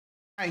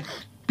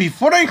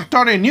Before I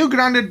start a new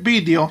grounded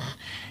video,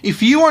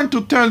 if you want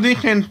to tell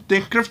this in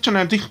description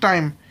at this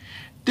time,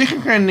 this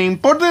is an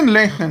important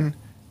lesson.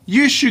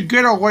 You should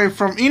get away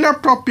from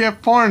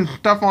inappropriate porn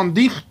stuff on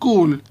this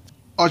school.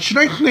 Or should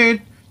I say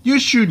it, you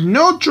should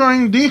not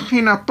drawing this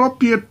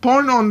inappropriate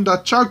porn on the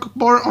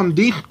chalkboard on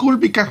this school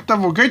because that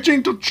will get you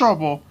into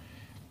trouble.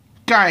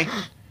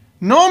 Guys,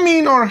 no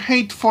mean or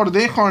hate for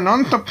this or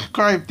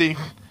unsubscribe this.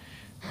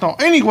 So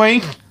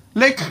anyway,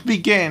 let's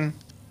begin.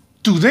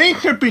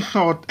 Today's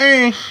episode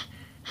is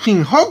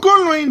since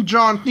Luen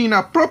draws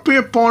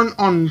inappropriate porn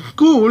on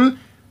school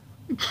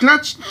 /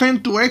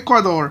 sent to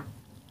Ecuador.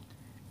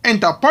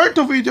 And the part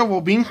of the video will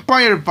be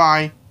inspired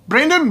by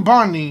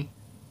Barney.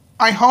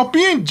 I hope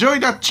you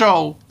enjoyed that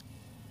show.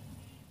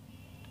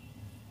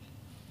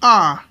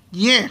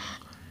 Yes,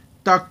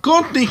 the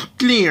code is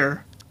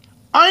clear.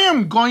 I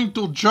am going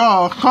to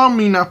draw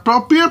some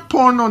inappropriate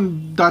porn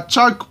on the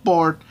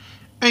chalkboard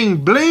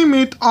and blame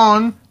it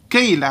on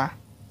Kayla.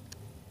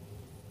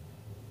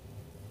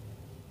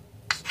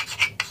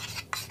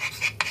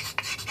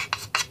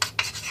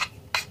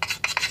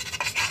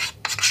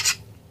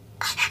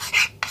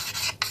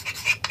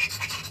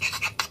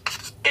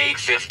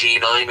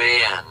 (8:59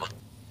 a.m.)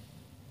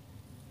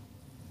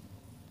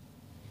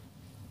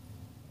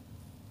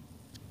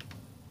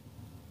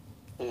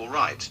 All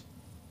right.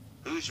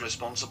 Who's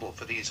responsible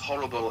for these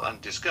horrible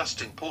and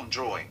disgusting porn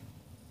drawing?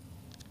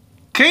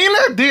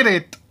 Kayla did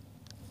it!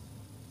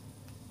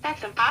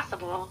 That's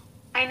impossible.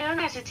 I know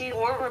not to do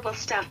horrible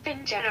stuff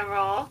in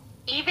general,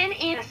 even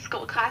in a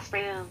school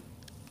classroom.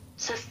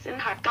 So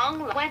Gong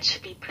Luen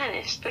should be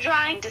punished for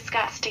drawing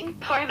disgusting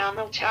porn on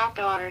the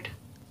chalkboard.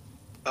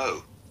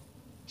 Oh.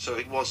 So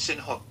it was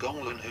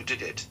Gong Luen who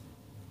did it.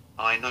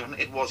 I know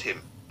it was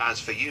him. As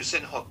for you,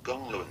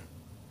 Gong Luen,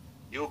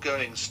 you're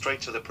going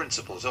straight to the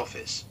principal's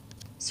office.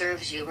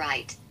 Serves you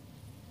right.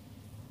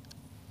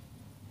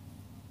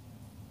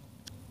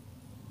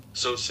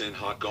 So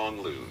Gong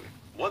Luen,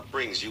 what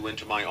brings you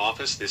into my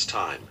office this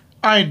time?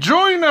 I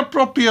drew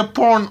inappropriate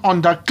porn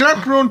on the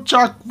classroom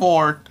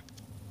chalkboard.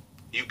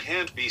 You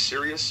can't be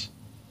serious?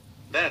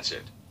 That's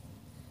it.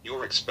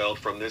 You're expelled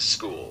from this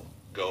school.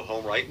 Go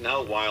home right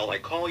now while I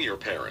call your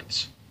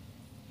parents.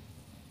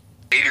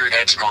 Later,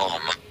 that's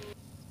Mom.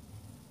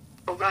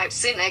 Alright,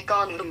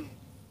 Gong Luen.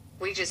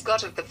 We just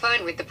got off the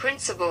phone with the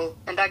principal,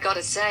 and I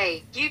gotta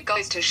say, you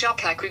goes to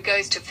Shokaku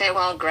goes to fair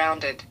while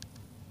grounded.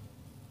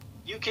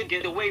 You can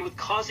get away with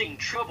causing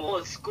trouble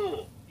at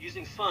school,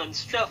 using fun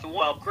stuff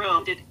while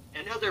grounded,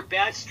 and other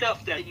bad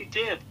stuff that you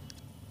did.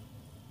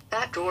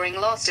 That drawing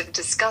lots of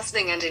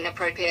disgusting and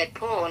inappropriate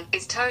porn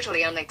is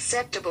totally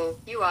unacceptable.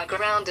 You are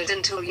grounded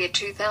until year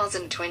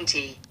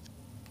 2020.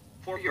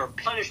 For your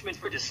punishment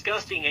for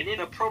disgusting and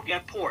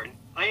inappropriate porn,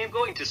 I am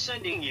going to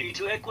sending you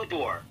to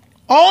Ecuador.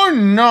 Oh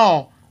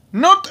no!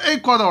 Not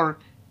Ecuador!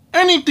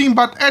 Anything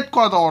but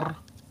Ecuador!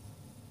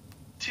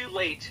 Too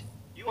late.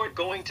 You are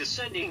going to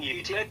sending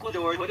you to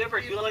Ecuador whatever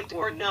you like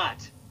or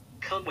not.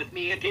 Come with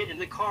me and get in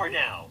the car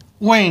now.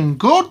 Wayne,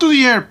 go to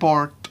the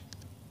airport.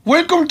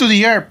 Welcome to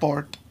the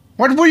airport.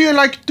 Where would you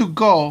like to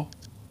go?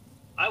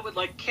 I would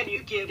like, can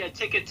you give a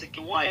ticket to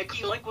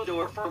Guayaquil,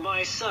 Ecuador for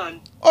my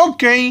son?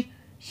 Okay,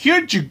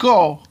 here you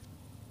go.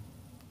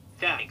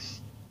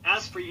 Thanks.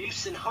 As for you,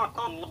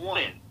 Gong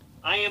Luen,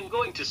 I am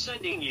going to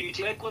sending you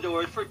to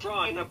Ecuador for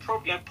drawing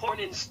inappropriate porn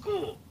in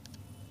school.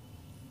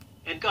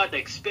 And got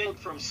expelled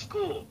from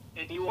school,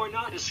 and you are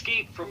not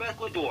escaped from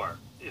Ecuador.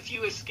 If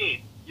you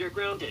escape, you're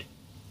grounded.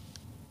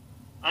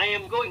 I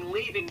am going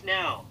leaving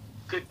now.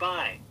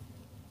 Goodbye.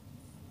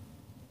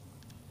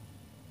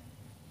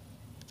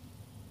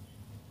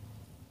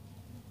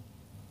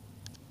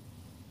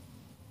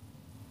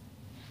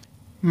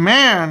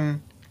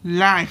 Man,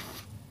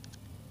 life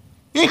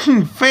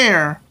isn't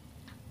fair.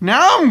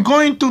 Now I'm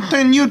going to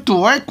send you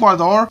to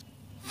Ecuador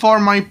for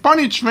my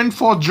punishment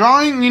for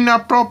drawing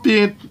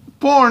inappropriate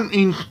porn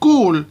in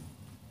school.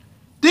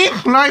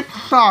 This life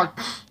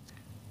sucks.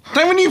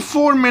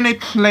 74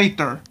 minutes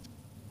later.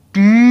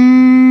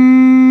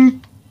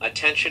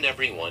 Attention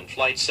everyone,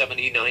 Flight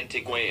 79 to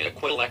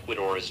Guayaquil,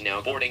 Ecuador is now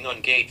boarding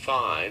on Gate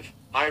 5.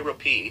 I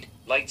repeat,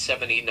 Flight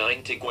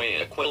 79 to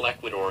Guayaquil,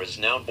 Ecuador is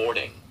now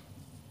boarding.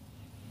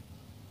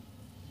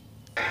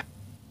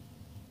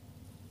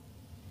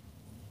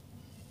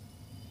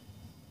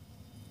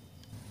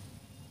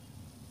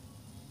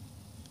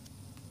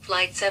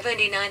 Flight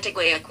 79 to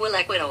Guayaquil,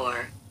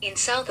 Ecuador. In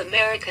South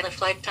America, the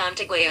flight time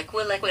to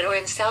Guayaquil, Ecuador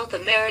in South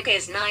America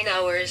is 9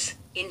 hours.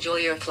 Enjoy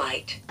your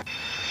flight.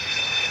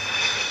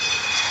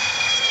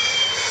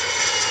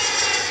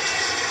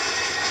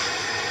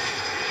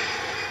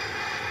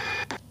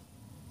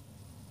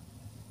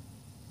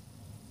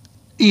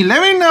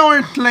 "11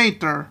 hours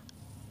later.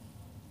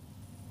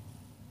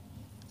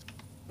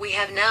 We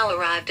have now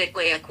arrived at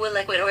Guayaquil,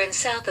 Ecuador in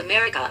South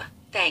America.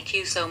 Thank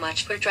you so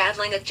much for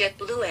traveling at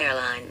JetBlue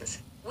Airlines.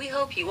 We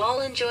hope you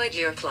all enjoyed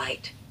your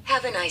flight.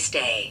 Have a nice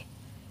day."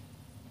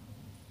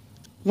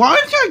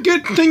 Why did I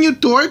get sent you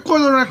to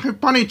Ecuador as a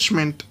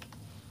punishment?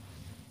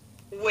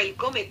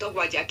 Welcome to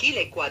Guayaquil,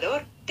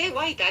 Ecuador. Te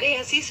waitaré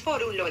assist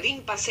for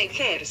unloading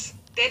passengers.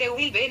 There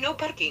will be no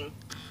parking.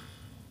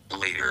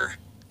 Later.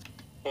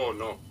 Oh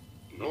no.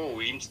 No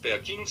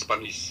speaking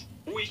Spanish.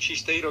 Which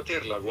is the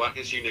other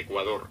languages in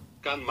Ecuador?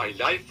 Can my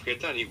life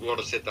get any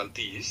worse than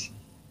this?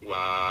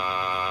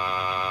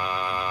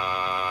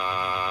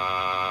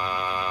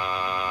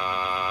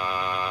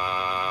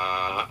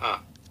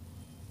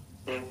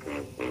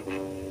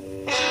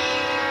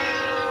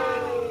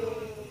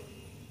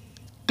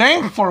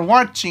 Thanks for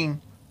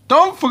watching.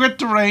 Don't forget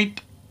to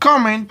rate,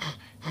 comment,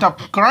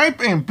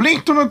 subscribe, and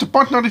please turn on the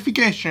post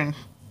notifications.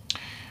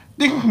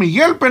 This is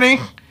Miguel Perez,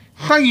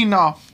 signing off.